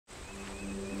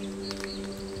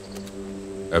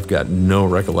I've got no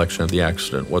recollection of the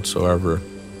accident whatsoever.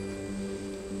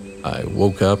 I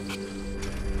woke up,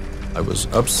 I was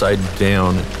upside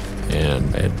down,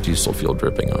 and I had diesel fuel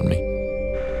dripping on me.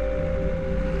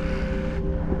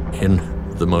 In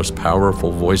the most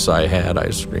powerful voice I had,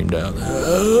 I screamed out,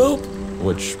 "Help!"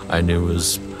 which I knew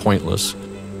was pointless,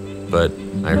 but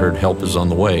I heard help is on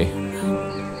the way.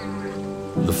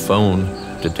 The phone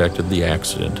detected the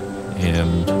accident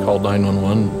and called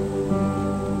 911.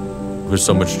 There was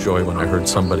so much joy when I heard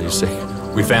somebody say,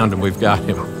 "We found him, we've got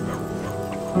him."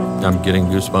 I'm getting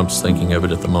goosebumps thinking of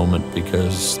it at the moment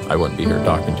because I wouldn't be here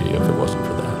talking to you if it wasn't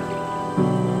for that.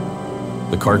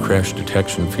 The car crash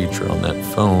detection feature on that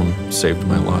phone saved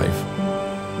my life.